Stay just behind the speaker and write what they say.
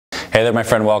Hey there, my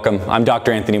friend, welcome. I'm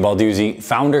Dr. Anthony Balduzzi,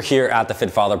 founder here at the Fit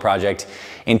Father Project.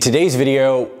 In today's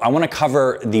video, I want to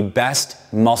cover the best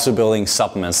muscle building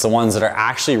supplements, the ones that are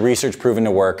actually research proven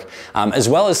to work, as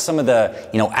well as some of the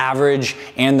average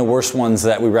and the worst ones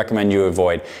that we recommend you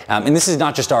avoid. And this is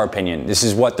not just our opinion, this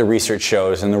is what the research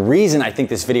shows. And the reason I think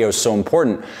this video is so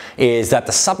important is that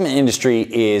the supplement industry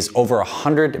is over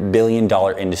 $100 billion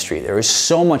industry. There is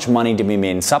so much money to be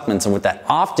made in supplements, and what that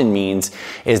often means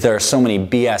is there are so many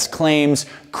BS claims,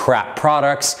 crap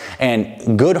products,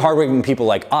 and good hardworking people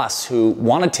like us who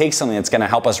want to take something that's going to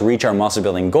help us reach our muscle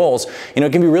building goals.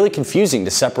 It can be really confusing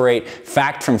to separate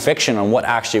fact from fiction on what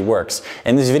actually works.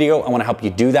 In this video, I want to help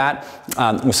you do that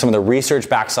with some of the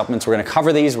research-backed supplements. We're going to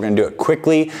cover these, we're going to do it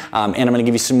quickly, and I'm going to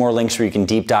give you some more links where you can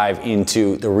deep dive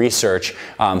into the research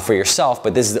for yourself,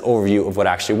 but this is the overview of what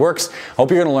actually works. Hope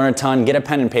you're going to learn a ton. Get a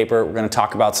pen and paper. We're going to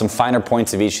talk about some finer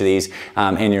points of each of these,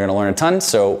 and you're going to learn a ton,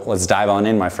 so let's dive on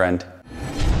in, my friend.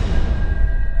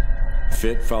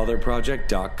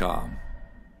 FitFatherProject.com.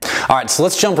 All right, so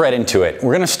let's jump right into it.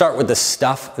 We're gonna start with the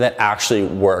stuff that actually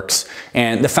works.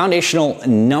 And the foundational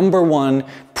 #1,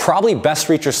 probably best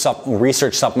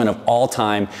research supplement of all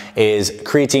time is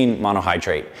creatine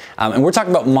monohydrate. And we're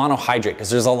talking about monohydrate because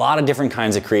there's a lot of different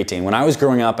kinds of creatine. When I was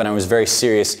growing up and I was very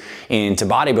serious into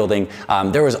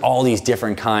bodybuilding, there was all these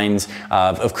different kinds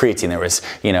of creatine. There was,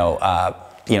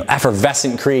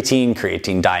 effervescent creatine,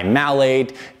 creatine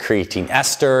dimalate, creatine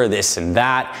ester, this and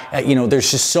that. There's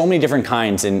just so many different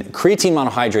kinds. And creatine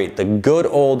monohydrate, the good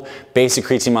old basic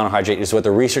creatine monohydrate, is what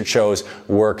the research shows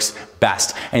works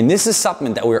best. And this is a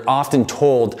supplement that we're often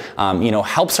told,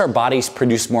 helps our bodies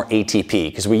produce more ATP,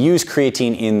 because we use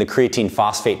creatine in the creatine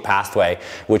phosphate pathway,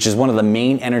 which is one of the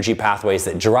main energy pathways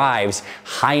that drives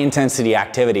high intensity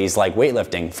activities like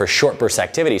weightlifting for short burst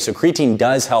activity. So creatine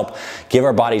does help give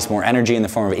our bodies more energy in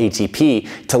the form of ATP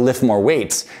to lift more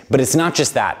weights. But it's not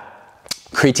just that.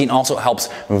 Creatine also helps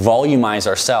volumize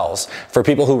our cells. For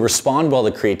people who respond well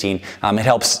to creatine, it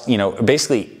helps,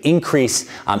 basically increase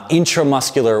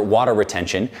intramuscular water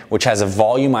retention, which has a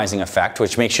volumizing effect,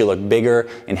 which makes you look bigger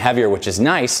and heavier, which is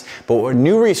nice. But what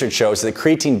new research shows is that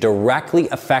creatine directly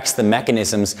affects the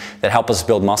mechanisms that help us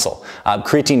build muscle.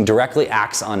 Creatine directly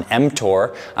acts on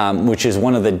mTOR, which is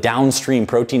one of the downstream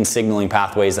protein signaling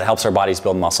pathways that helps our bodies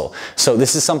build muscle. So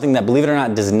this is something that, believe it or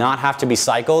not, does not have to be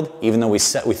cycled, even though we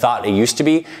thought it used to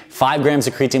be. 5 grams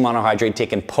of creatine monohydrate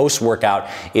taken post-workout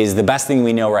is the best thing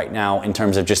we know right now in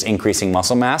terms of just increasing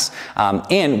muscle mass.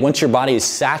 And once your body is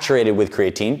saturated with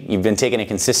creatine, you've been taking it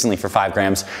consistently for 5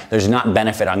 grams, there's not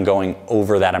benefit on going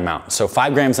over that amount. So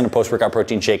 5 grams in a post-workout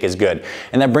protein shake is good.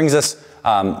 And that brings us,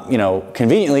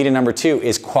 conveniently to #2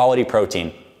 is quality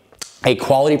protein. A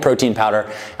quality protein powder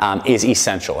is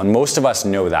essential, and most of us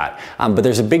know that. But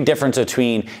there's a big difference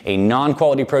between a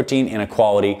non-quality protein and a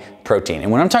quality protein.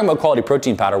 And when I'm talking about quality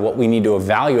protein powder, what we need to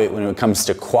evaluate when it comes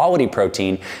to quality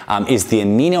protein is the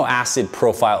amino acid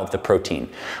profile of the protein.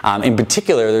 In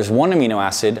particular, there's one amino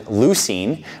acid,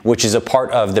 leucine, which is a part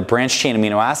of the branched chain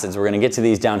amino acids. We're going to get to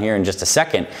these down here in just a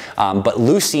second. But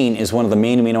leucine is one of the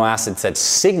main amino acids that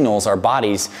signals our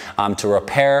bodies to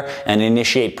repair and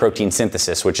initiate protein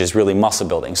synthesis, which is really muscle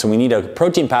building. So we need a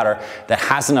protein powder that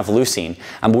has enough leucine.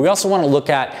 But we also want to look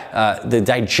at the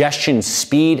digestion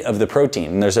speed of the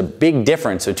protein. And there's a big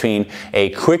difference between a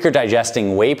quicker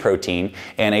digesting whey protein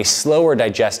and a slower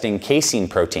digesting casein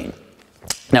protein.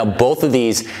 Now, both of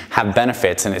these have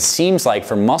benefits, and it seems like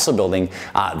for muscle building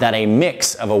that a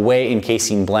mix of a whey and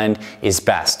casein blend is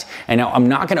best. And now I'm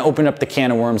not going to open up the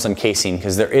can of worms on casein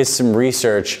because there is some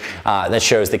research that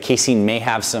shows that casein may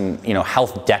have some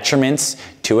health detriments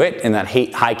to it, and that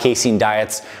high casein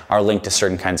diets are linked to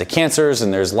certain kinds of cancers,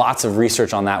 and there's lots of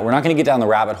research on that. We're not going to get down the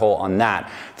rabbit hole on that.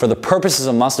 For the purposes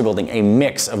of muscle building, a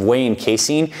mix of whey and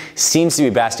casein seems to be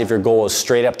best if your goal is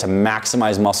straight up to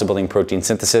maximize muscle building protein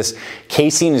synthesis.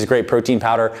 Casein is a great protein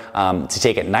powder to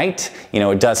take at night.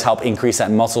 It does help increase that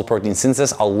muscle protein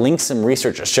synthesis. I'll link some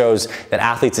research that shows that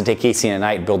athletes that take casein at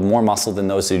night build more muscle than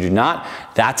those who do not.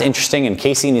 That's interesting, and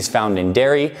casein is found in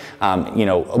dairy.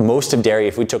 Most of dairy,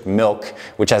 if we took milk,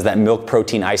 which has that milk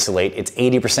protein isolate, it's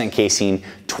 80% casein,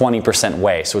 20%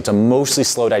 whey. So it's a mostly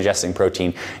slow digesting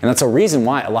protein. And that's a reason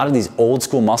why a lot of these old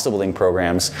school muscle building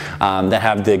programs that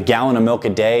have the gallon of milk a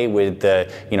day with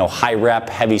the high rep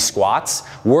heavy squats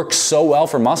work so well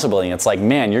for muscle building. It's like,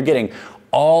 man, you're getting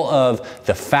all of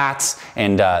the fats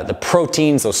and the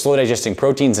proteins, those slow digesting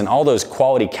proteins, and all those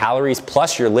quality calories,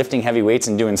 plus you're lifting heavy weights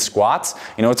and doing squats.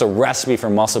 It's a recipe for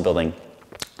muscle building.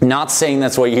 Not saying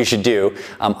that's what you should do.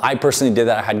 I personally did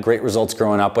that. I had great results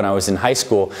growing up when I was in high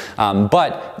school,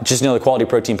 but just know the quality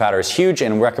protein powder is huge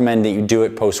and recommend that you do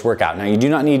it post-workout. Now, you do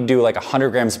not need to do like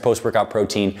 100 grams of post-workout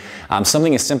protein.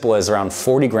 Something as simple as around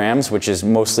 40 grams, which is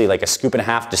mostly like a scoop and a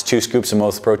half, just 2 scoops of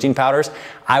most protein powders.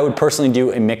 I would personally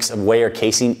do a mix of whey or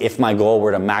casein if my goal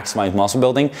were to maximize muscle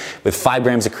building with 5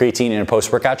 grams of creatine in a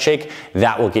post-workout shake.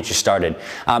 That will get you started.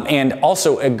 And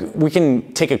also, we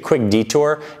can take a quick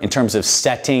detour in terms of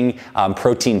setting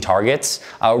protein targets.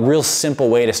 A real simple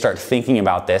way to start thinking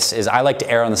about this is I like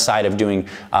to err on the side of doing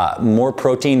more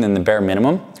protein than the bare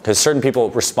minimum, because certain people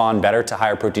respond better to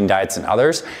higher protein diets than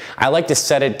others. I like to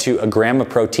set it to a gram of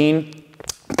protein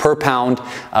per pound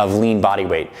of lean body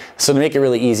weight. So to make it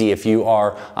really easy, if you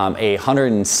are a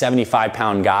 175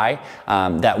 pound guy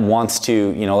that wants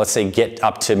to, let's say get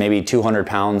up to maybe 200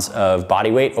 pounds of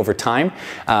body weight over time,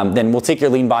 then we'll take your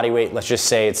lean body weight. Let's just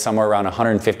say it's somewhere around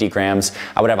 150 grams.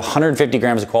 I would have 150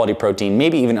 grams of quality protein,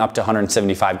 maybe even up to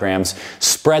 175 grams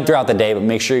spread throughout the day, but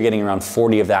make sure you're getting around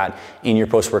 40 of that in your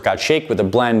post-workout shake with a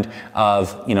blend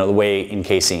of, the whey and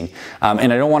casein.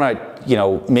 And I don't want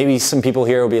to, maybe some people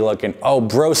here will be looking, oh,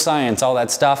 bro science, all that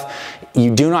stuff.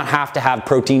 You do not have to have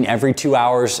protein every 2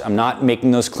 hours. I'm not making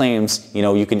those claims.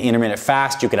 You can intermittent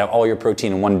fast. You could have all your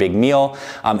protein in one big meal.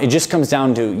 It just comes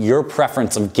down to your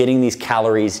preference of getting these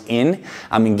calories in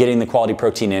and getting the quality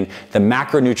protein in. The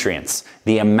macronutrients,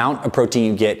 the amount of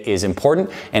protein you get is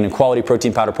important, and a quality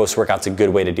protein powder post-workout is a good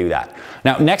way to do that.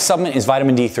 Now, next supplement is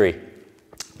vitamin D3.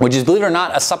 Which is, believe it or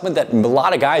not, a supplement that a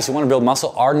lot of guys who want to build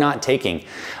muscle are not taking.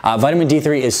 Vitamin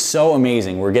D3 is so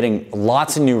amazing. We're getting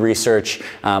lots of new research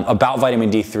about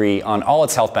vitamin D3 on all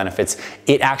its health benefits.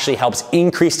 It actually helps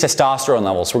increase testosterone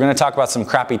levels. We're going to talk about some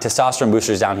crappy testosterone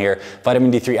boosters down here.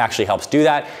 Vitamin D3 actually helps do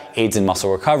that, aids in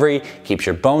muscle recovery, keeps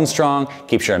your bones strong,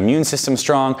 keeps your immune system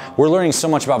strong. We're learning so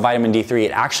much about vitamin D3.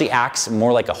 It actually acts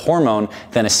more like a hormone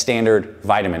than a standard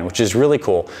vitamin, which is really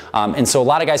cool. And so a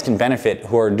lot of guys can benefit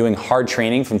who are doing hard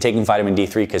training from taking vitamin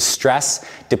D3, because stress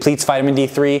depletes vitamin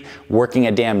D3. Working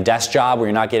a damn desk job where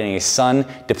you're not getting any sun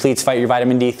depletes your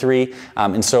vitamin D3.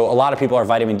 And so a lot of people are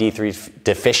vitamin D3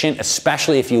 deficient,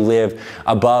 especially if you live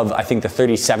above, I think, the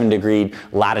 37-degree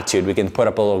latitude. We can put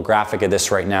up a little graphic of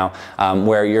this right now,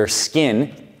 where your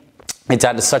skin, it's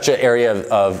at such an area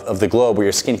of the globe where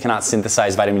your skin cannot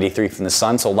synthesize vitamin D3 from the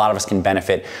sun, so a lot of us can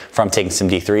benefit from taking some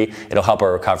D3. It'll help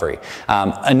our recovery.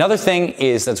 Another thing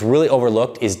that's really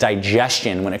overlooked is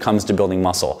digestion when it comes to building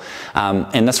muscle.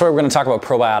 And that's why we're going to talk about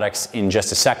probiotics in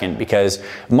just a second, because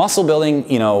muscle building,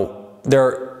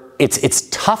 it's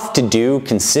tough to do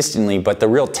consistently, but the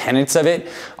real tenets of it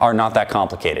are not that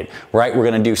complicated, right? We're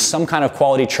gonna do some kind of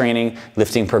quality training,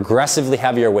 lifting progressively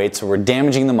heavier weights, so we're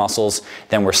damaging the muscles,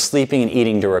 then we're sleeping and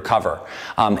eating to recover.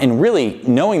 And really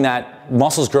knowing that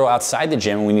muscles grow outside the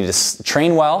gym, and we need to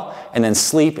train well and then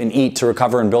sleep and eat to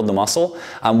recover and build the muscle.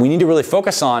 We need to really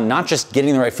focus on not just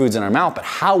getting the right foods in our mouth, but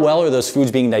how well are those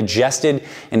foods being digested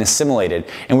and assimilated.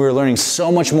 And we were learning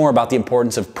so much more about the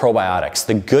importance of probiotics,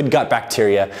 the good gut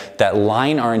bacteria that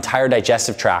line our entire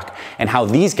digestive tract, and how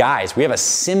these guys, we have a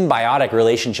symbiotic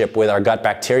relationship with our gut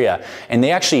bacteria, and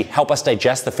they actually help us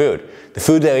digest the food. The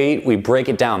food they eat, we break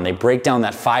it down. They break down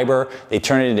that fiber, they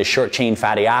turn it into short chain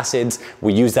fatty acids.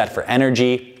 We use that for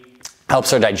energy,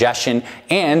 helps our digestion,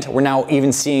 and we're now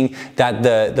even seeing that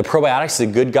the probiotics, the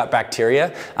good gut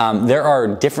bacteria, there are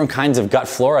different kinds of gut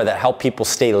flora that help people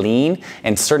stay lean,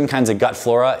 and certain kinds of gut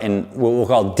flora, and what we'll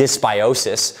call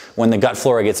dysbiosis, when the gut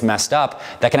flora gets messed up,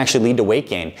 that can actually lead to weight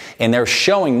gain. And they're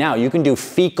showing now you can do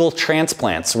fecal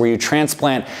transplants, where you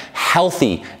transplant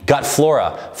healthy gut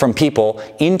flora from people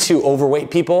into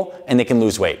overweight people, and they can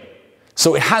lose weight.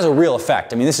 So it has a real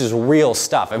effect. I mean, this is real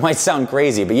stuff. It might sound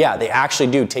crazy, but yeah, they actually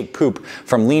do take poop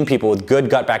from lean people with good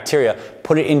gut bacteria,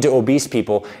 put it into obese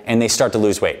people, and they start to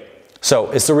lose weight. So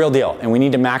it's the real deal, and we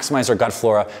need to maximize our gut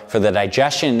flora for the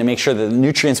digestion to make sure that the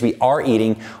nutrients we are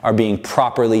eating are being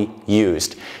properly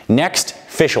used. Next,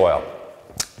 fish oil.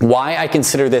 Why I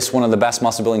consider this one of the best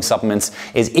muscle building supplements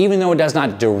is, even though it does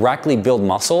not directly build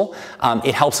muscle,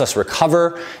 it helps us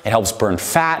recover, it helps burn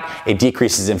fat, it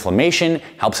decreases inflammation,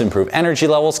 helps improve energy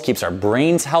levels, keeps our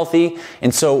brains healthy.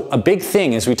 And so a big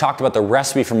thing is, we talked about the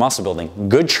recipe for muscle building: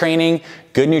 good training,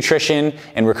 good nutrition,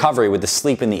 and recovery with the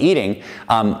sleep and the eating.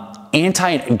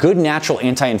 Good natural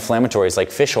anti-inflammatories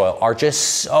like fish oil are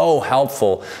just so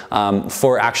helpful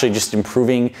for actually just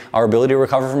improving our ability to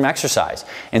recover from exercise.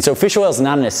 And so fish oil is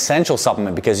not an essential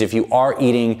supplement, because if you are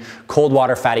eating cold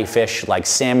water fatty fish like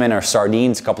salmon or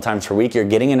sardines a couple times per week, you're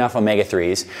getting enough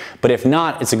omega-3s. But if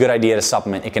not, it's a good idea to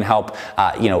supplement. It can help,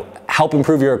 help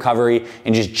improve your recovery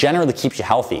and just generally keeps you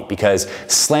healthy, because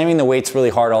slamming the weights really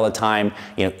hard all the time,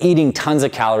 eating tons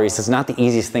of calories is not the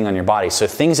easiest thing on your body. So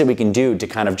things that we can do to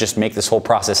kind of just make this whole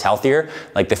process healthier,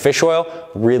 like the fish oil,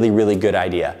 really, really good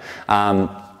idea.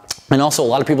 And also, a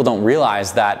lot of people don't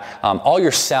realize that all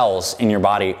your cells in your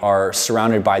body are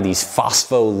surrounded by these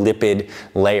phospholipid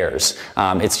layers.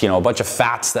 It's a bunch of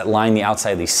fats that line the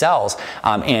outside of these cells.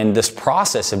 And this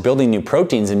process of building new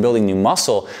proteins and building new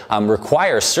muscle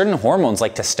requires certain hormones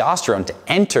like testosterone to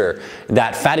enter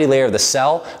that fatty layer of the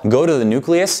cell, go to the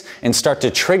nucleus, and start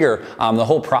to trigger the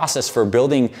whole process for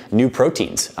building new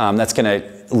proteins. That's going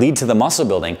to lead to the muscle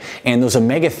building. And those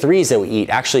omega-3s that we eat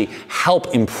actually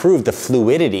help improve the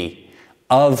fluidity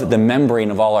of the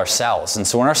membrane of all our cells. And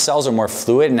so when our cells are more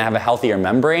fluid and have a healthier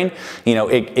membrane,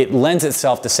 it lends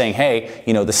itself to saying, hey,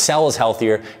 the cell is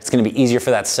healthier. It's going to be easier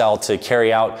for that cell to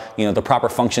carry out, the proper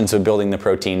functions of building the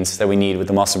proteins that we need with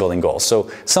the muscle building goals. So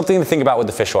something to think about with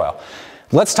the fish oil.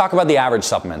 Let's talk about the average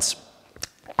supplements.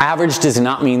 Average does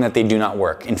not mean that they do not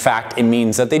work. In fact, it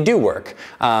means that they do work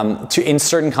in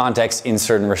certain contexts, in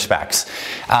certain respects.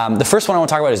 The first one I want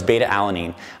to talk about is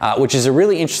beta-alanine, which is a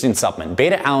really interesting supplement.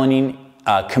 Beta-alanine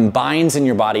combines in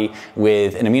your body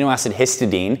with an amino acid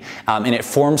histidine, and it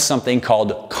forms something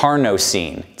called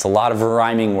carnosine. It's a lot of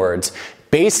rhyming words.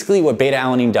 Basically, what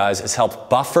beta-alanine does is help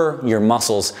buffer your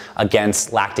muscles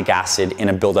against lactic acid in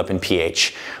a buildup in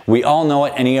pH. We all know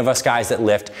it, any of us guys that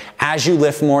lift. As you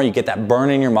lift more, you get that burn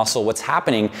in your muscle. What's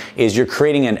happening is you're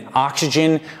creating an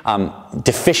oxygen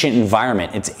deficient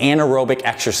environment. It's anaerobic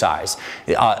exercise.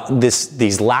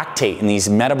 These lactate and these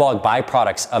metabolic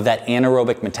byproducts of that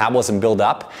anaerobic metabolism build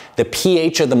up. The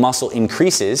pH of the muscle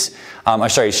increases, I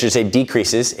should say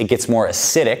decreases. It gets more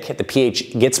acidic. The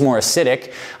pH gets more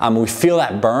acidic. We feel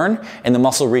that burn and the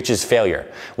muscle reaches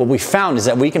failure. What we found is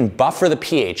that we can buffer the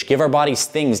pH, give our bodies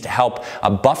things to help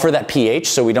buffer that pH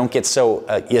so we don't get so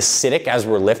acidic as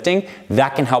we're lifting.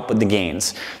 That can help with the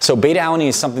gains. So beta-alanine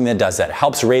is something that does that. It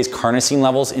helps raise carnosine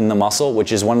levels in the muscle,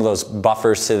 which is one of those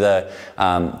buffers to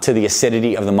the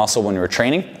acidity of the muscle when you're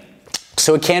training.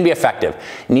 So it can be effective.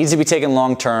 It needs to be taken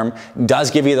long term.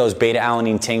 Does give you those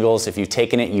beta-alanine tingles. If you've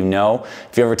taken it, you know.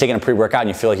 If you've ever taken a pre-workout and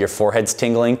you feel like your forehead's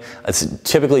tingling, it's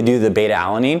typically due to the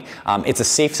beta-alanine. It's a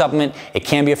safe supplement. It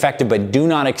can be effective, but do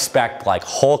not expect like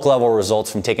Hulk level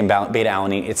results from taking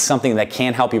beta-alanine. It's something that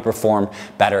can help you perform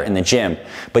better in the gym.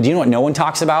 But do you know what no one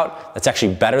talks about that's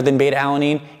actually better than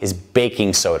beta-alanine? Is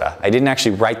baking soda. I didn't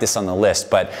actually write this on the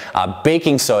list, but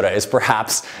baking soda is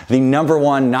perhaps the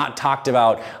 #1 not talked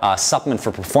about supplement for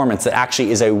performance that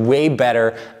actually is a way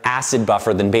better acid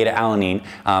buffer than beta-alanine.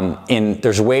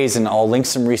 There's ways, and I'll link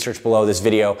some research below this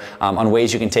video on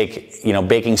ways you can take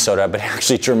baking soda, but it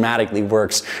actually dramatically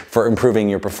works for improving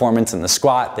your performance in the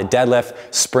squat, the deadlift,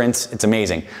 sprints. It's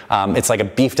amazing. It's like a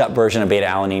beefed up version of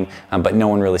beta-alanine, but no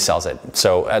one really sells it.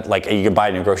 So like you can buy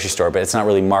it in a grocery store, but it's not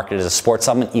really marketed as a sports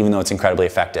supplement, even though it's incredibly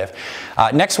effective.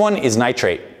 Next one is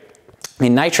nitrate.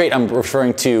 In nitrate, I'm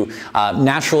referring to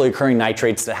naturally occurring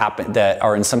nitrates that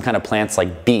are in some kind of plants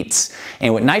like beets.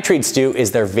 And what nitrates do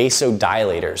is they're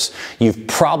vasodilators. You've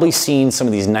probably seen some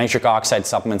of these nitric oxide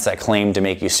supplements that claim to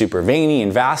make you super veiny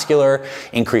and vascular,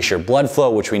 increase your blood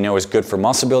flow, which we know is good for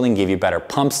muscle building, give you better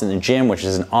pumps in the gym, which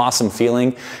is an awesome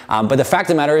feeling. But the fact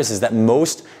of the matter is that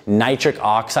most nitric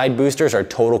oxide boosters are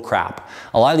total crap.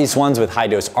 A lot of these ones with high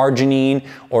dose arginine,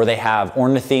 or they have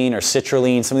ornithine or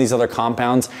citrulline, some of these other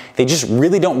compounds, they just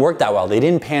really don't work that well. They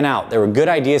didn't pan out. They were good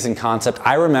ideas in concept.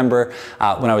 I remember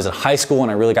when I was in high school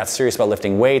and I really got serious about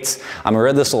lifting weights, I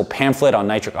read this little pamphlet on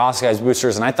nitric oxide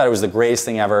boosters and I thought it was the greatest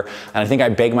thing ever. And I think I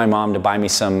begged my mom to buy me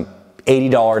some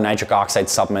 $80 nitric oxide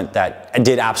supplement that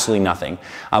did absolutely nothing.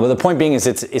 But the point being is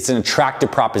it's an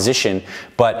attractive proposition,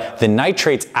 but the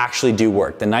nitrates actually do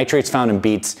work. The nitrates found in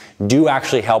beets do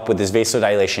actually help with this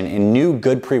vasodilation, and new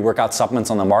good pre-workout supplements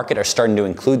on the market are starting to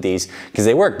include these because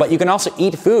they work. But you can also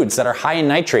eat foods that are high in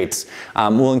nitrates.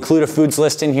 We'll include a foods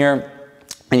list in here.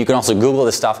 And you can also Google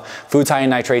this stuff. Foods high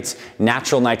in nitrates,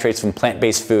 natural nitrates from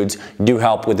plant-based foods do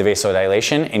help with the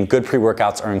vasodilation, and good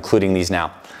pre-workouts are including these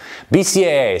now.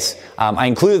 BCAAs, I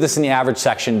included this in the average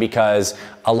section because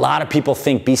a lot of people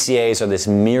think BCAAs are this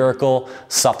miracle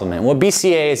supplement. What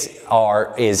BCAAs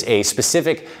are is a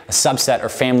specific subset or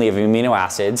family of amino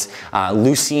acids,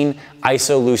 leucine,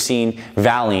 isoleucine,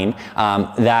 valine.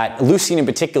 That leucine in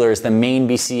particular is the main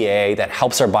BCAA that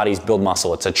helps our bodies build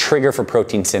muscle. It's a trigger for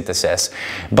protein synthesis.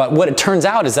 But what it turns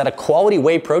out is that a quality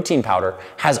whey protein powder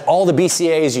has all the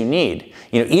BCAAs you need.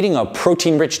 You know, eating a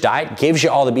protein-rich diet gives you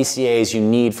all the BCAAs you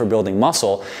need for building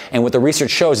muscle. And what the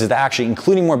research shows is that actually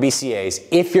including more BCAAs,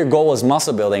 if your goal is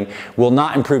muscle building, will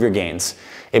not improve your gains.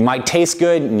 It might taste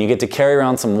good and you get to carry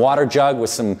around some water jug with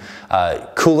some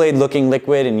Kool-Aid looking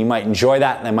liquid, and you might enjoy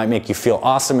that, and that might make you feel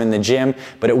awesome in the gym,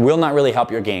 but it will not really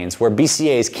help your gains. Where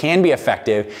BCAAs can be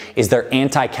effective is they're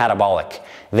anti-catabolic.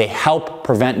 They help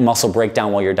prevent muscle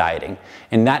breakdown while you're dieting.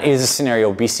 And that is a scenario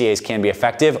where BCAAs can be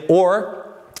effective. Or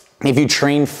if you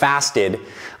train fasted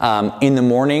in the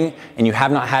morning and you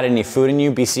have not had any food in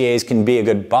you, BCAAs can be a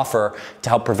good buffer to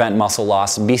help prevent muscle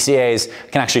loss. BCAAs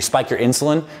can actually spike your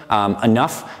insulin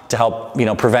enough to help, you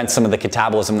know, prevent some of the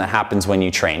catabolism that happens when you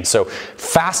train. So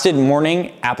fasted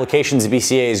morning applications of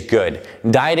BCAAs, good.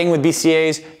 Dieting with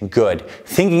BCAAs, good.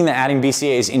 Thinking that adding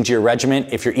BCAAs into your regimen,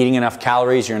 if you're eating enough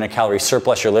calories, you're in a calorie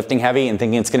surplus, you're lifting heavy, and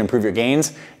thinking it's gonna improve your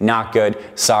gains, not good.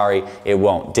 Sorry, it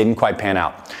won't. Didn't quite pan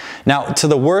out. Now, to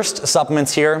the worst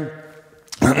supplements here,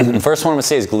 the first one I'm gonna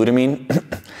say is glutamine.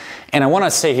 And I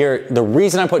wanna say here, the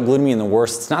reason I put glutamine in the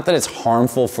worst, it's not that it's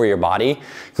harmful for your body.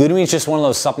 Glutamine is just one of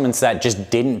those supplements that just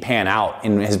didn't pan out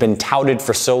and has been touted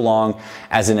for so long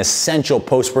as an essential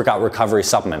post-workout recovery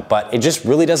supplement, but it just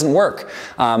really doesn't work.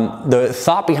 The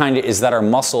thought behind it is that our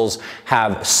muscles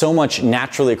have so much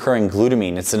naturally occurring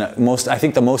glutamine. It's I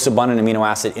think the most abundant amino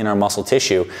acid in our muscle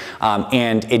tissue.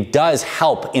 And it does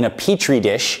help in a petri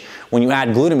dish. When you add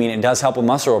glutamine, it does help with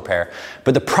muscle repair.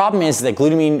 But the problem is that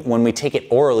glutamine, when we take it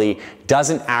orally,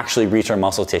 doesn't actually reach our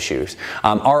muscle tissues.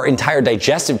 Our entire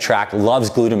digestive tract loves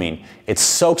glutamine. It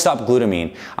soaks up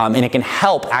glutamine, and it can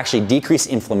help actually decrease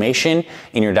inflammation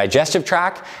in your digestive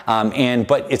tract,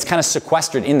 but it's kind of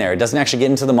sequestered in there. It doesn't actually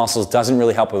get into the muscles, doesn't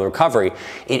really help with recovery.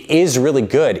 It is really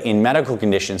good in medical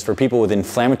conditions for people with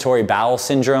inflammatory bowel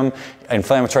syndrome,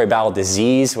 inflammatory bowel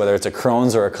disease, whether it's a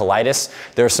Crohn's or a colitis.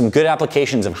 There are some good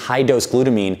applications of high-dose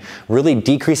glutamine, really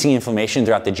decreasing inflammation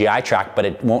throughout the GI tract, but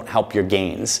it won't help your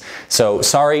gains. So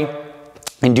sorry.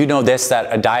 And do know this, that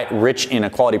a diet rich in a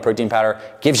quality protein powder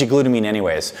gives you glutamine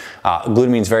anyways.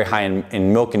 Glutamine is very high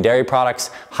in milk and dairy products,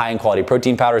 high in quality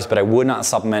protein powders, but I would not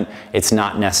supplement. It's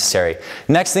not necessary.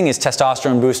 Next thing is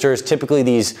testosterone boosters. Typically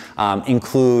these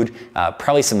include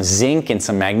probably some zinc and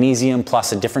some magnesium,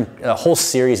 plus a whole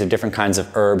series of different kinds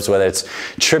of herbs, whether it's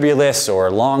tribulus or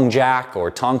long jack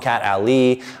or tongkat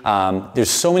ali.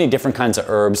 There's so many different kinds of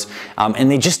herbs,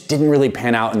 and they just didn't really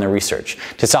pan out in the research.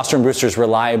 Testosterone boosters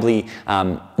reliably,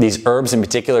 these herbs in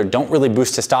particular, don't really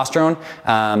boost testosterone,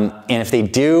 and if they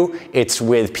do, it's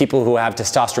with people who have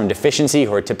testosterone deficiency,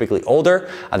 who are typically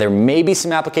older. There may be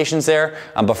some applications there,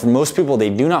 but for most people they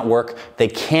do not work. They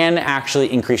can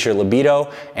actually increase your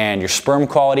libido and your sperm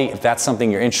quality. If that's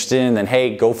something you're interested in, then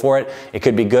hey, go for it. It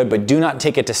could be good, but do not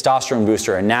take a testosterone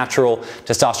booster, a natural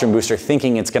testosterone booster,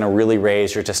 thinking it's gonna really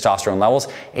raise your testosterone levels.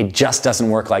 It just doesn't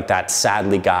work like that,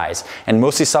 sadly, guys. And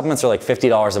most of these supplements are like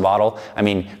 $50 a bottle. I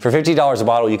mean, for $50 a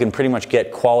bottle, you can pretty much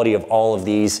get quality of all of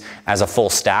these as a full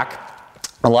stack.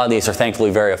 A lot of these are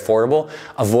thankfully very affordable.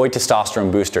 Avoid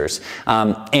testosterone boosters.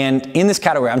 And in this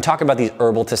category, I'm talking about these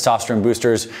herbal testosterone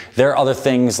boosters. There are other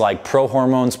things like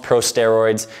pro-hormones,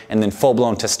 pro-steroids, and then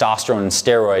full-blown testosterone and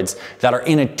steroids that are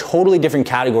in a totally different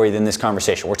category than this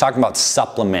conversation. We're talking about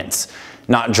supplements,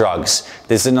 not drugs.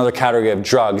 This is another category of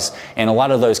drugs, and a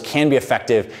lot of those can be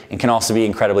effective and can also be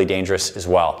incredibly dangerous as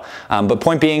well. But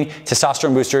point being,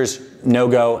 testosterone boosters, no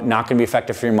go, not gonna be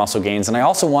effective for your muscle gains. And I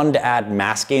also wanted to add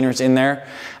mass gainers in there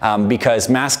because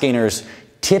mass gainers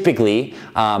typically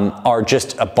are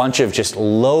just a bunch of just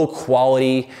low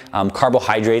quality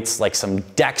carbohydrates, like some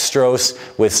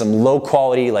dextrose with some low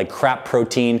quality like crap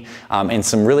protein and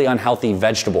some really unhealthy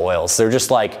vegetable oils. They're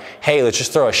just like, hey, let's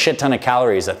just throw a shit ton of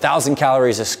calories, 1,000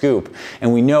 calories a scoop.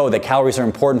 And we know that calories are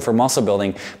important for muscle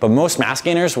building, but most mass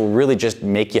gainers will really just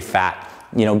make you fat.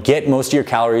 You know, get most of your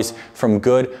calories from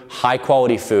good, high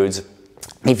quality foods.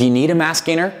 If you need a mass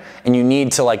gainer and you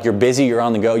need to, like, you're busy, you're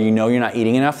on the go, you know you're not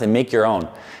eating enough, then make your own.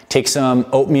 Take some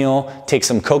oatmeal, take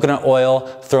some coconut oil,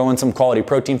 throw in some quality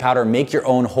protein powder, make your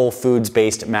own whole foods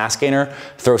based mass gainer.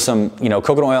 Throw some, you know,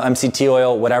 coconut oil, MCT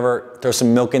oil, whatever, throw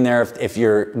some milk in there if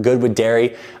you're good with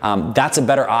dairy. That's a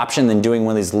better option than doing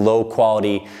one of these low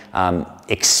quality,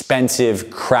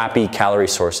 expensive, crappy calorie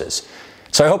sources.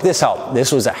 So I hope this helped.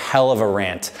 This was a hell of a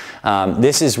rant.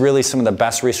 This is really some of the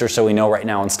best research that we know right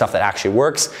now on stuff that actually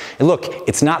works. And look,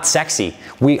 it's not sexy.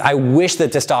 I wish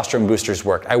that testosterone boosters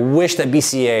work. I wish that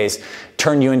BCAAs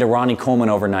turn you into Ronnie Coleman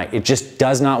overnight. It just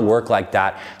does not work like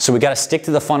that. So we got to stick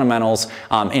to the fundamentals.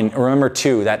 And remember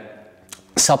too, that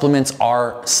supplements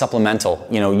are supplemental.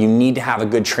 You know, you need to have a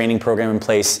good training program in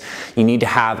place. You need to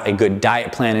have a good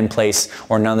diet plan in place,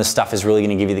 or none of this stuff is really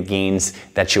going to give you the gains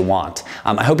that you want.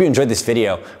 I hope you enjoyed this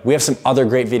video. We have some other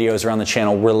great videos around the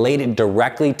channel related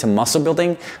directly to muscle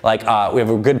building. Like we have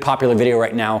a good popular video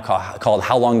right now called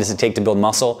How Long Does It Take to Build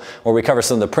Muscle, where we cover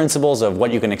some of the principles of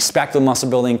what you can expect with muscle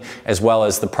building, as well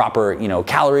as the proper, you know,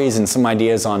 calories and some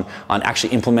ideas on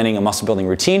actually implementing a muscle building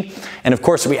routine. And of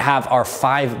course, we have our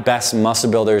 5 best muscle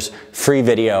builders free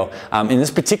video, and this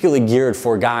is particularly geared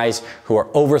for guys who are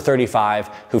over 35,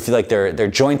 who feel like their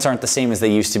joints aren't the same as they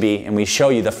used to be, and we show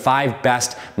you the 5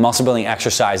 best muscle building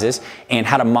exercises and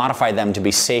how to modify them to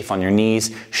be safe on your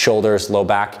knees, shoulders, low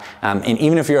back. And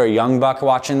even if you're a young buck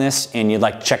watching this and you'd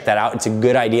like to check that out, it's a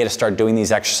good idea to start doing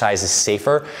these exercises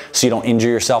safer so you don't injure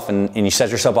yourself and you set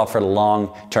yourself up for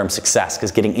long-term success,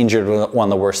 because getting injured is one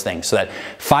of the worst things. So that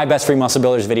 5 best free muscle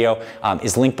builders video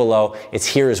is linked below. It's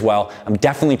here as well.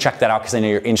 Definitely check that out, because I know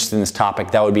you're interested in this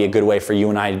topic. That would be a good way for you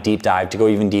and I to deep dive, to go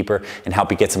even deeper and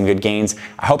help you get some good gains.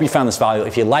 I hope you found this valuable.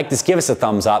 If you like this, give us a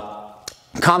thumbs up.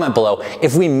 Comment below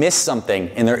if we missed something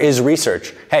and there is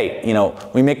research. Hey, you know,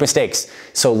 we make mistakes,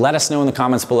 so let us know in the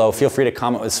comments below. Feel free to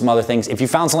comment with some other things. If you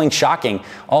found something shocking,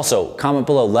 also comment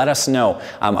below, let us know.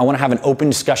 I want to have an open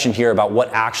discussion here about what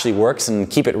actually works and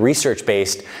keep it research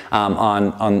based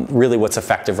on really what's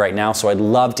effective right now. So I'd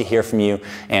love to hear from you,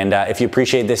 and if you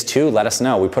appreciate this too, let us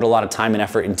know. We put a lot of time and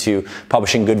effort into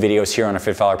publishing good videos here on our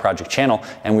Fit Father Project channel,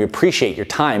 and we appreciate your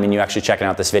time and you actually checking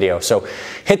out this video. So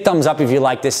hit thumbs up if you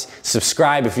like this, subscribe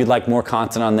if you'd like more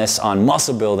content on this, on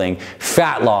muscle building,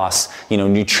 fat loss, you know,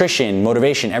 nutrition,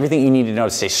 motivation, everything you need to know to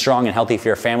stay strong and healthy for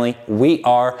your family. We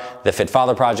are the Fit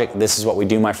Father Project. This is what we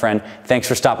do, my friend. Thanks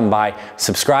for stopping by.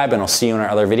 Subscribe, and I'll see you in our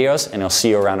other videos, and I'll see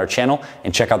you around our channel,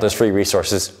 and check out those free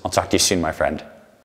resources. I'll talk to you soon, my friend.